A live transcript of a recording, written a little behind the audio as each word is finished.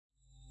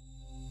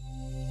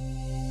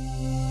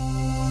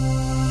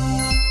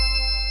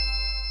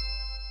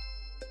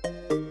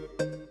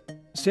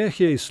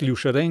Sergei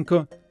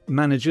Slusharenko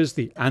manages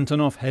the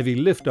Antonov heavy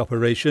lift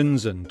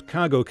operations and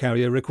cargo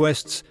carrier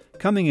requests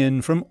coming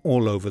in from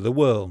all over the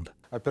world.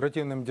 I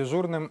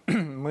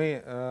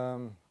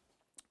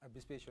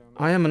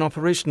am an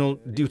operational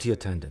duty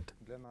attendant.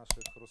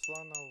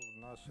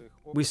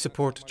 We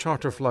support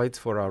charter flights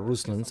for our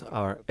Ruslans,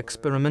 our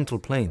experimental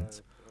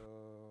planes.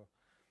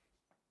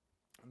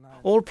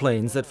 All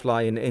planes that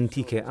fly in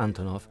NTK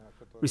Antonov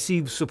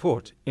receive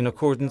support in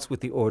accordance with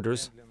the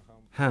orders,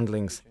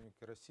 handlings.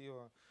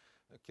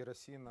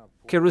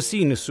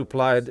 Kerosene is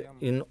supplied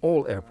in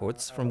all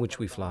airports from which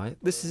we fly.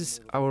 This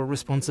is our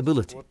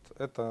responsibility.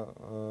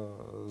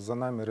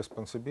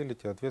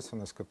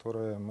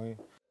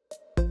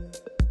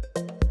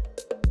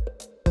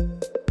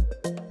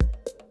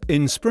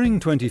 In spring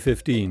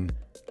 2015,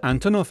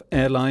 Antonov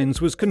Airlines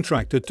was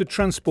contracted to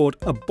transport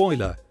a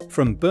boiler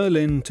from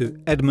Berlin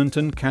to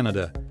Edmonton,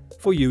 Canada,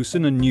 for use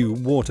in a new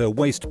water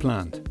waste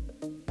plant.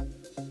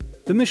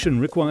 The mission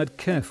required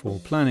careful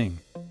planning.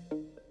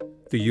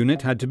 The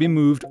unit had to be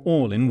moved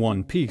all in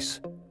one piece.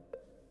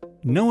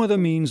 No other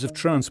means of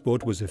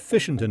transport was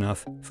efficient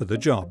enough for the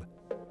job.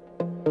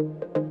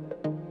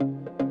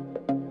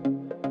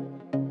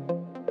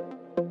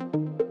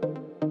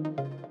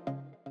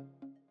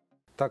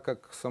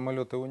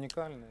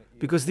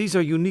 Because these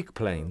are unique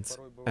planes,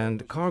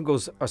 and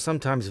cargoes are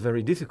sometimes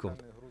very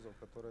difficult.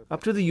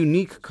 Up to the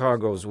unique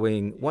cargoes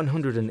weighing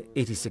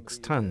 186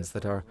 tons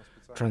that are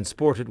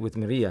transported with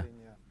Mriya.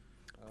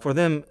 For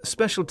them,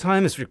 special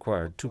time is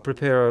required to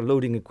prepare our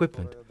loading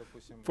equipment.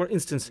 For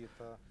instance,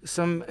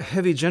 some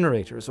heavy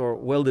generators or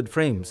welded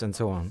frames and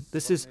so on.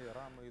 This is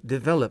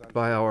developed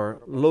by our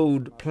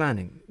load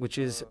planning, which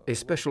is a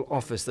special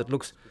office that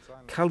looks,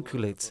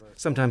 calculates,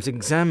 sometimes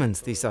examines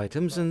these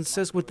items and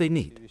says what they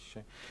need.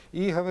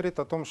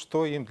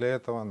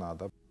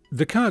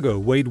 The cargo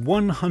weighed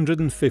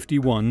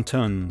 151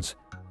 tons,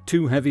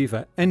 too heavy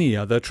for any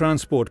other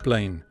transport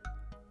plane,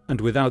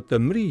 and without the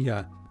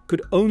Mriya,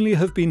 could only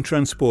have been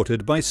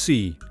transported by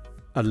sea,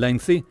 a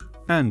lengthy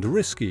and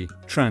risky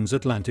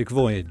transatlantic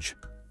voyage.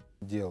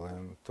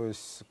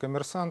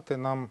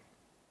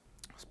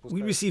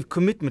 We receive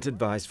commitment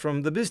advice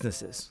from the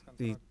businesses,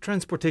 the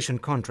transportation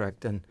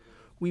contract, and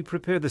we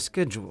prepare the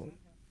schedule,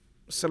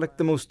 select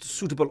the most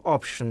suitable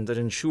option that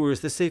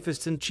ensures the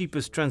safest and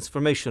cheapest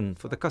transformation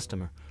for the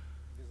customer.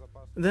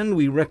 Then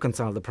we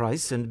reconcile the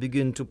price and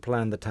begin to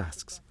plan the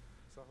tasks.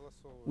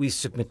 We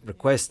submit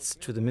requests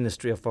to the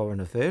Ministry of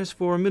Foreign Affairs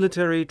for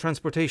military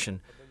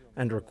transportation,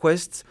 and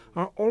requests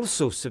are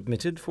also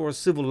submitted for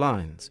civil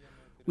lines.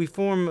 We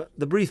form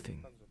the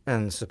briefing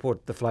and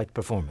support the flight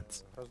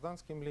performance.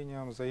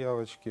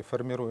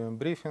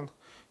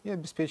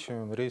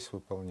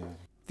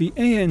 The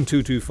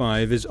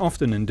An-225 is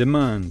often in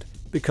demand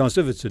because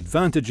of its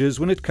advantages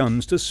when it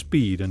comes to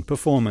speed and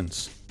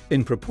performance.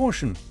 In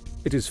proportion,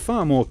 it is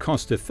far more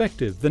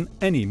cost-effective than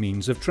any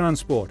means of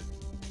transport,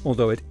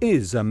 although it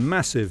is a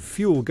massive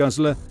fuel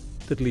guzzler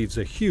that leaves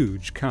a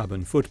huge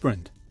carbon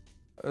footprint.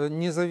 The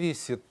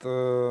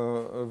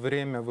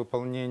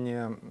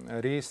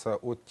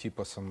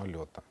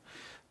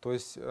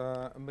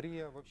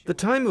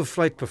time of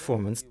flight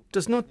performance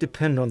does not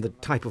depend on the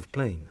type of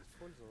plane.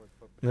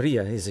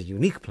 Mriya is a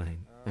unique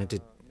plane, and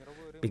it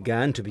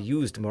began to be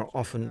used more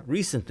often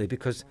recently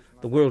because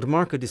the world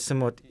market is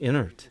somewhat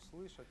inert,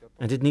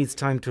 and it needs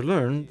time to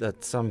learn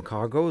that some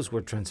cargoes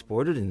were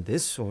transported in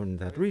this or in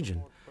that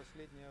region.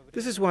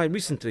 This is why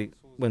recently,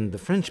 when the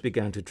French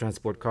began to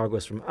transport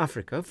cargoes from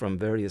Africa from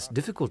various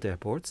difficult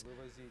airports,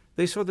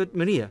 they saw that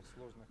Mriya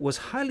was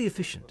highly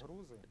efficient.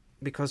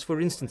 Because,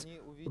 for instance,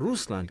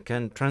 Rusland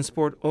can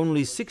transport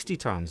only 60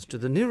 tons to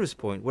the nearest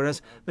point,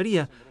 whereas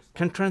Mriya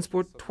can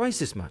transport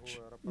twice as much,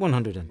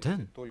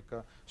 110.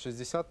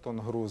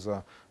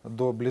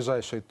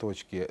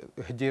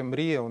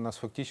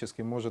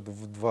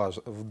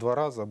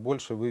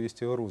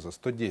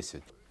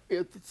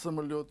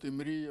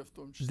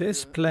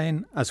 This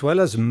plane, as well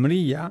as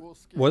Mriya,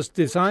 was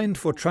designed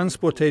for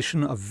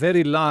transportation of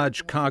very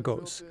large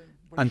cargoes,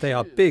 and they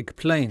are big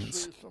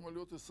planes.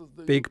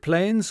 Big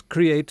planes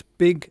create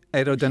big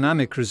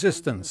aerodynamic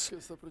resistance,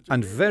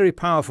 and very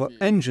powerful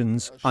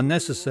engines are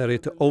necessary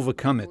to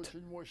overcome it.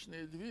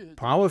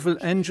 Powerful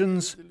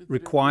engines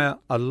require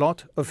a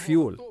lot of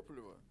fuel.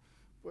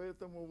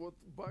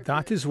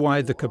 That is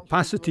why the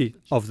capacity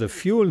of the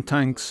fuel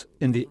tanks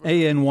in the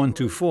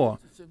An-124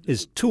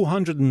 is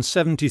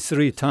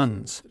 273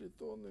 tons.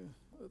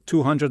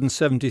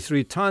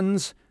 273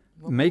 tons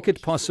make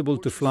it possible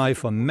to fly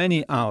for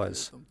many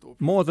hours,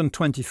 more than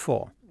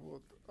 24.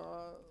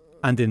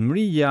 And in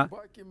Mriya,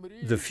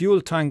 the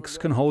fuel tanks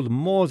can hold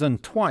more than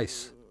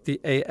twice the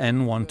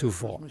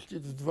An-124.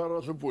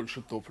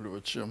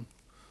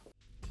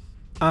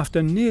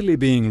 After nearly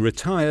being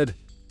retired,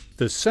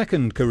 the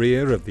second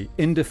career of the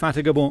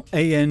indefatigable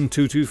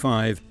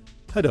An-225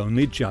 had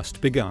only just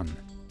begun.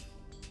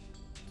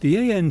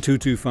 The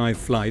An-225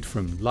 flight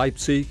from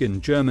Leipzig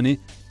in Germany,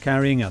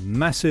 carrying a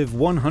massive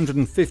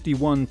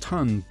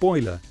 151-ton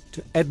boiler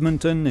to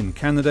Edmonton in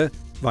Canada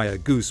via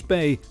Goose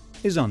Bay,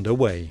 is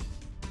underway.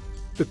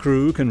 the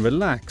crew can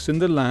relax in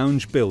the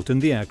lounge built in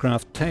the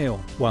aircraft tail,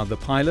 while the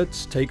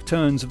pilots take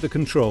turns at the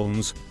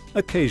controls,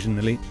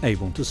 occasionally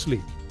able to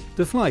sleep.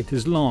 The flight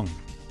is long,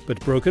 but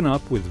broken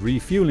up with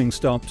refueling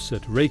stops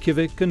at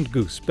Reykjavik and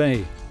Goose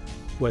Bay,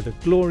 where the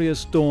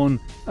glorious dawn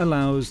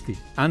allows the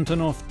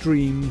Antonov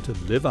dream to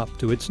live up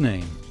to its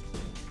name.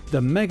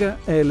 The mega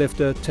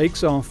airlifter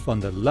takes off on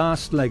the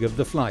last leg of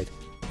the flight,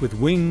 with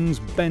wings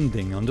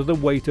bending under the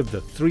weight of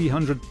the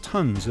 300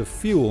 tons of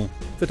fuel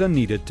that are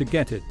needed to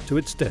get it to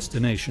its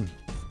destination.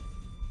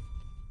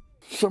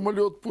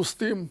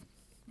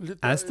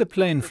 As the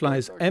plane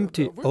flies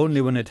empty only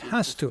when it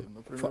has to,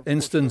 for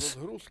instance,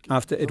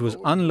 after it was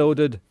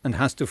unloaded and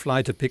has to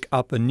fly to pick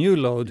up a new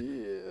load,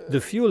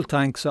 the fuel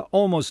tanks are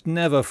almost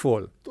never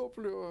full.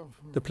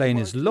 The plane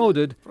is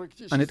loaded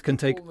and it can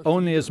take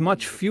only as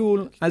much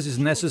fuel as is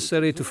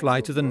necessary to fly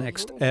to the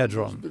next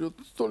airdrome.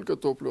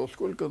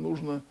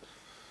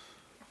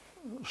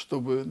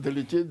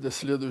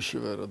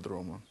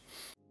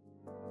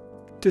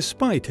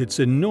 Despite its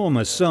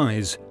enormous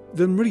size,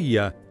 the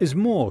Mriya is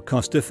more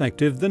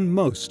cost-effective than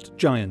most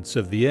giants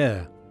of the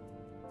air.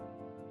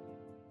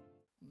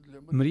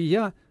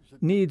 Mriya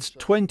needs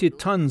 20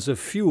 tons of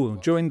fuel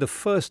during the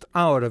first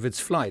hour of its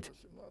flight,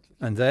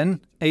 and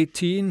then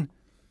 18,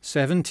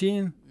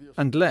 17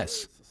 and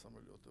less.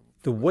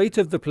 The weight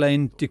of the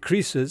plane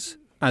decreases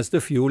as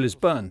the fuel is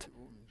burnt,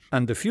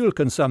 and the fuel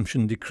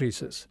consumption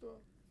decreases.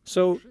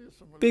 So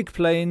big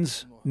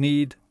planes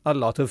need a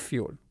lot of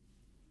fuel.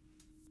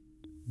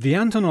 The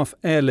Antonov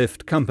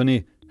Airlift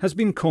Company has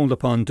been called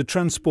upon to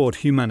transport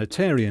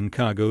humanitarian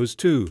cargoes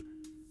too,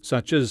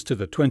 such as to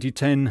the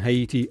 2010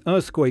 Haiti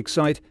earthquake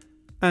site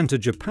and to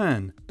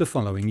Japan the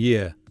following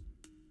year.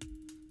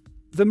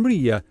 The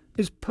Mriya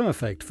is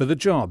perfect for the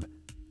job,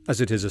 as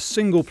it is a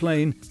single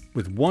plane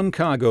with one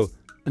cargo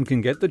and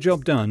can get the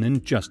job done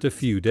in just a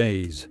few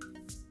days.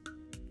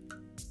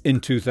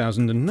 In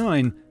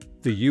 2009,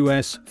 the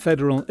US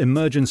Federal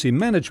Emergency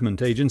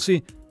Management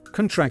Agency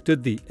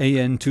contracted the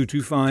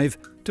An-225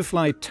 to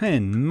fly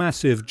 10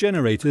 massive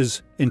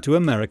generators into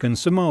American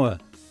Samoa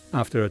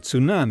after a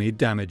tsunami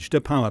damaged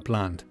a power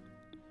plant.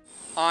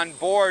 On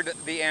board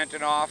the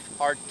Antonov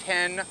are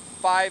 10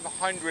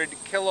 500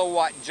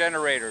 kilowatt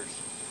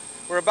generators.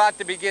 We're about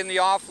to begin the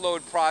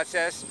offload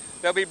process.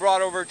 They'll be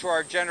brought over to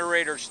our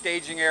generator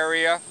staging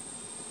area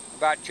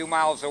about 2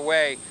 miles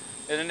away.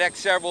 In the next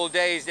several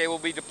days, they will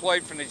be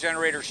deployed from the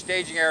generator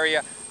staging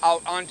area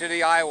out onto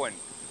the island.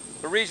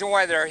 The reason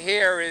why they're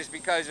here is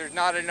because there's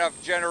not enough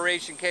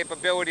generation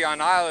capability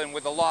on island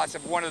with the loss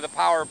of one of the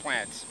power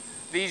plants.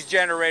 These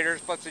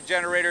generators, plus the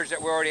generators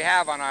that we already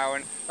have on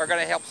island, are going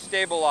to help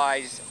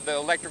stabilize the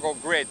electrical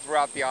grid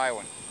throughout the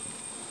island.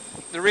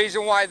 The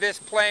reason why this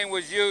plane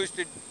was used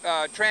to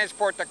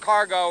transport the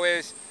cargo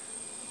is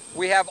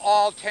we have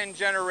all 10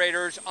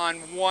 generators on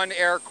one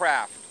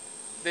aircraft.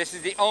 This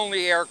is the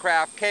only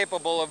aircraft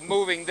capable of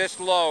moving this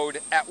load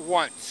at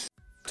once.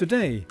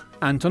 Today,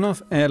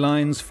 Antonov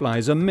Airlines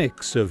flies a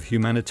mix of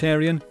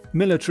humanitarian,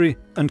 military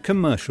and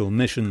commercial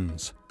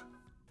missions.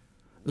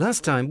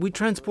 Last time we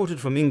transported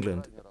from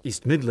England,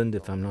 East Midland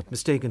if I'm not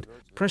mistaken,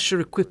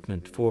 pressure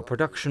equipment for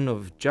production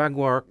of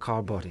Jaguar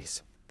car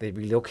bodies. They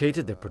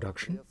relocated their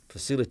production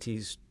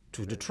facilities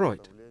to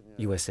Detroit,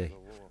 USA.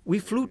 We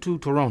flew to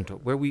Toronto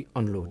where we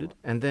unloaded,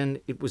 and then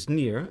it was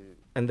near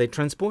and they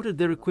transported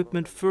their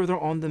equipment further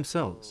on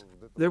themselves.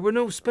 There were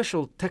no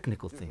special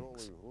technical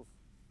things.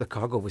 The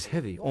cargo was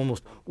heavy,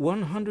 almost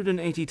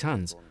 180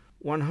 tons.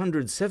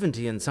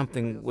 170 and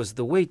something was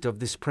the weight of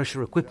this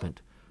pressure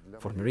equipment.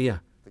 For Mriya,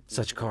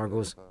 such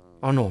cargoes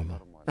are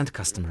normal and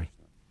customary.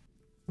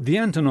 The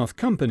Antonov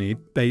company,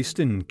 based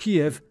in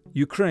Kiev,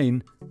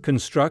 Ukraine,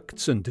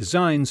 constructs and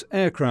designs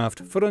aircraft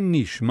for a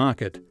niche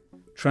market,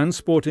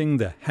 transporting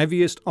the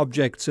heaviest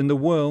objects in the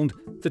world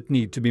that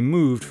need to be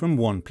moved from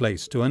one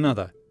place to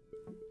another.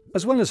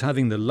 As well as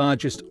having the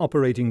largest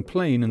operating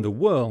plane in the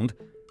world,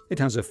 it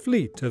has a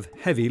fleet of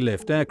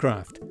heavy-lift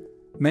aircraft,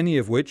 many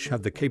of which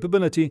have the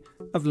capability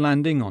of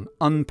landing on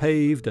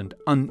unpaved and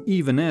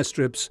uneven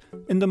airstrips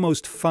in the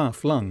most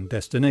far-flung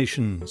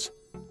destinations.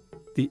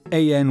 The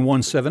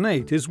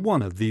An-178 is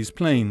one of these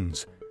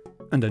planes,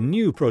 and a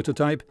new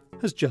prototype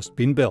has just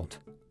been built.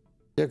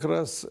 And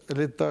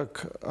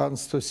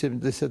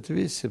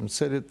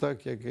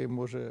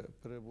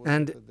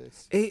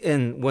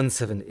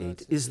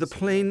An-178 is the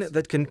plane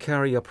that can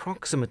carry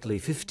approximately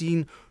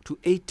 15 to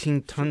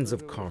 18 tons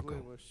of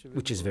cargo,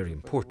 which is very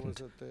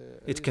important.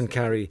 It can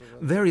carry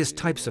various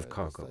types of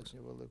cargoes,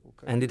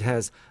 and it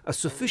has a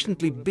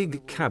sufficiently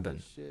big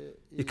cabin.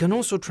 It can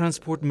also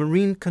transport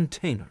marine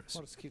containers.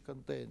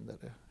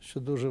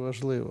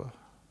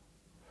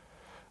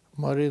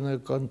 Marine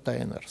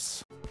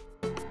containers.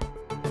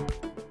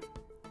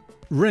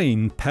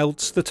 Rain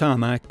pelts the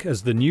tarmac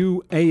as the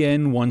new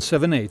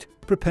An-178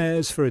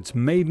 prepares for its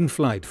maiden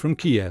flight from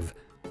Kiev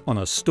on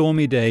a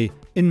stormy day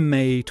in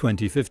May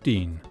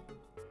 2015.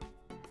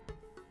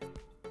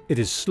 It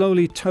is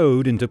slowly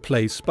towed into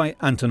place by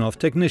Antonov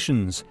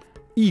technicians,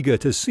 eager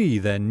to see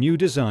their new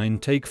design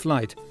take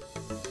flight.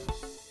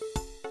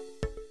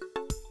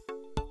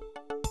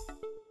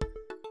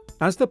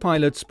 As the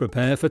pilots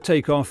prepare for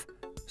takeoff,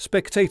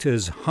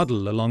 spectators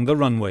huddle along the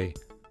runway,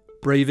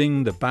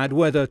 braving the bad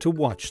weather to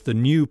watch the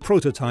new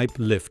prototype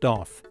lift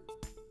off.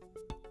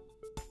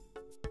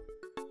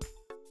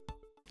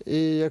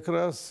 This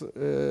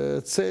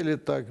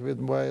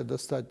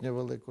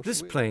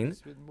plane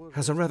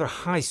has a rather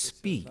high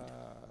speed.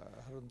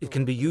 It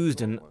can be used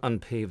in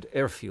unpaved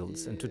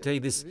airfields, and today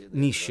this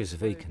niche is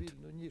vacant.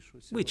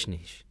 Which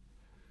niche?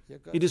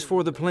 It is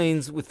for the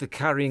planes with the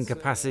carrying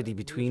capacity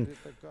between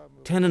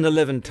 10 and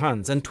 11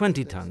 tons and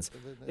 20 tons,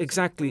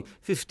 exactly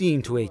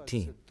 15 to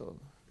 18.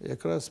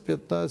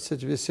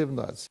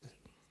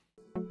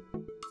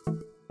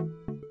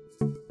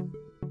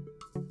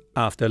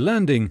 After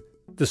landing,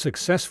 the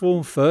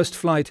successful first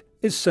flight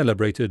is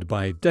celebrated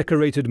by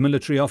decorated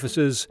military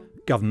officers,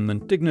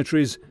 government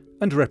dignitaries,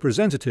 and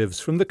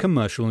representatives from the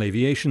commercial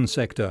aviation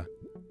sector.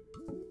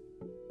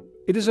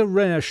 It is a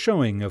rare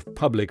showing of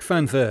public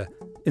fanfare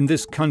in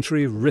this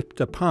country ripped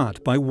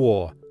apart by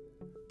war,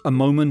 a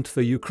moment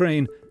for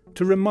Ukraine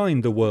to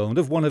remind the world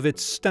of one of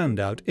its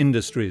standout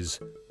industries,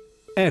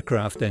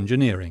 aircraft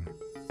engineering.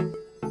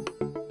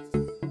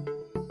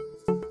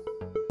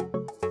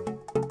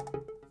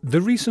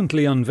 The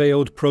recently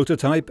unveiled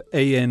prototype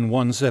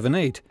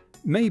AN-178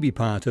 may be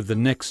part of the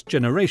next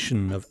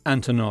generation of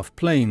Antonov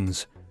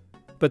planes,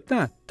 but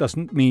that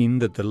doesn't mean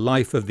that the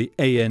life of the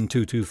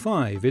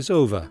AN-225 is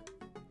over.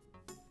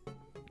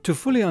 To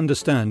fully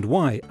understand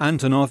why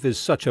Antonov is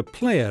such a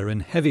player in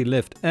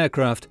heavy-lift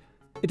aircraft,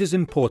 it is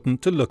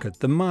important to look at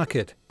the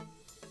market.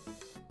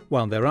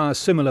 While there are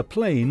similar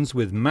planes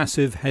with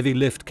massive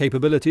heavy-lift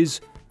capabilities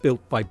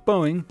built by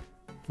Boeing,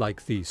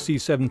 like the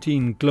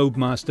C-17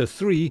 Globemaster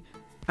III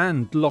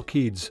and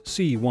Lockheed's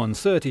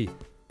C-130,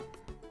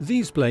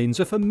 these planes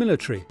are for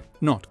military,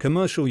 not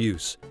commercial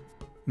use,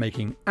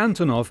 making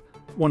Antonov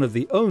one of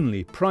the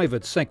only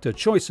private sector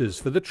choices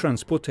for the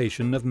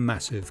transportation of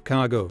massive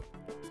cargo.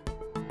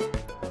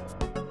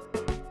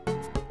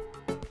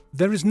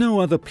 There is no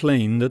other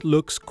plane that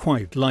looks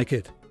quite like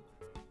it.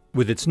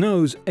 With its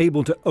nose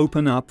able to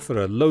open up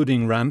for a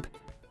loading ramp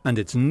and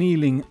its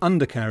kneeling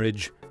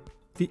undercarriage,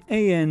 the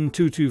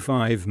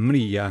AN-225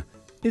 Mriya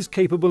is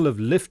capable of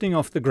lifting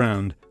off the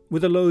ground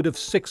with a load of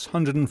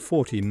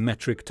 640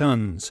 metric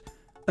tons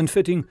and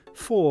fitting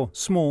 4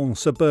 small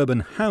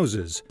suburban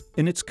houses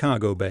in its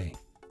cargo bay.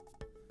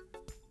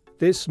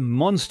 This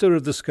monster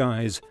of the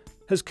skies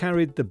has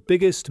carried the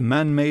biggest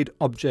man-made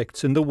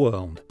objects in the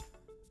world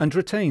and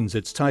retains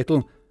its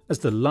title as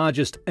the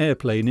largest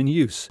airplane in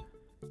use,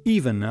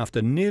 even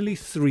after nearly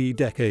 3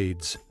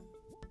 decades.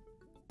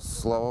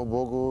 Thank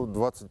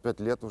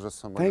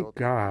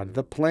God,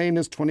 the plane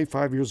is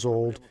 25 years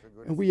old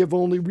and we have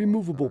only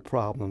removable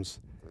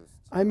problems.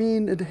 I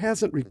mean, it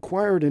hasn't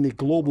required any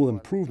global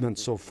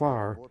improvements so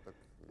far,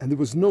 and there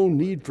was no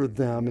need for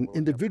them in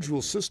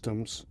individual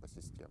systems.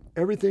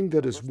 Everything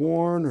that is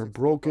worn or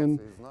broken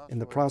in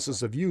the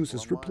process of use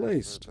is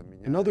replaced.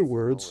 In other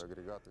words,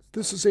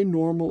 this is a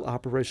normal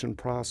operation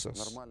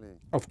process.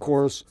 Of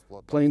course,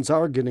 planes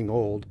are getting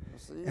old,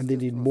 and they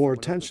need more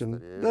attention,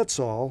 that's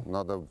all.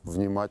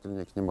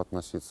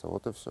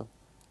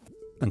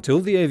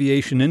 Until the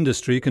aviation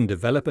industry can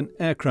develop an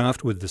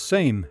aircraft with the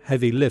same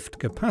heavy lift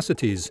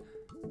capacities,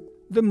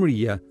 the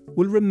Mriya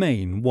will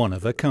remain one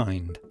of a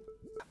kind.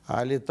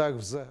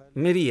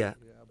 Mriya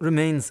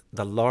remains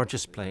the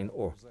largest plane,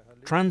 or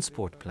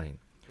transport plane,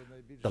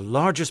 the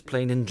largest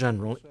plane in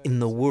general in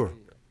the world.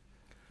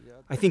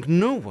 I think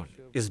no one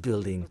is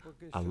building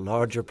a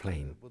larger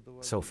plane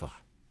so far.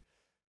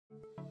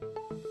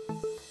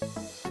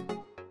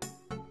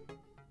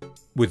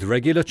 With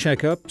regular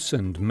checkups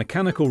and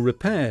mechanical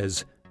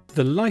repairs,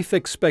 the life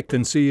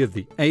expectancy of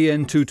the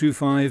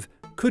AN-225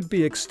 could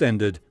be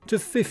extended to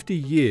 50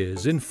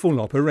 years in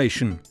full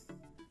operation,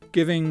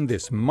 giving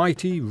this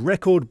mighty,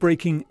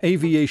 record-breaking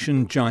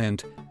aviation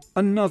giant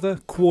another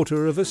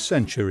quarter of a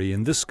century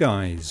in the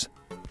skies.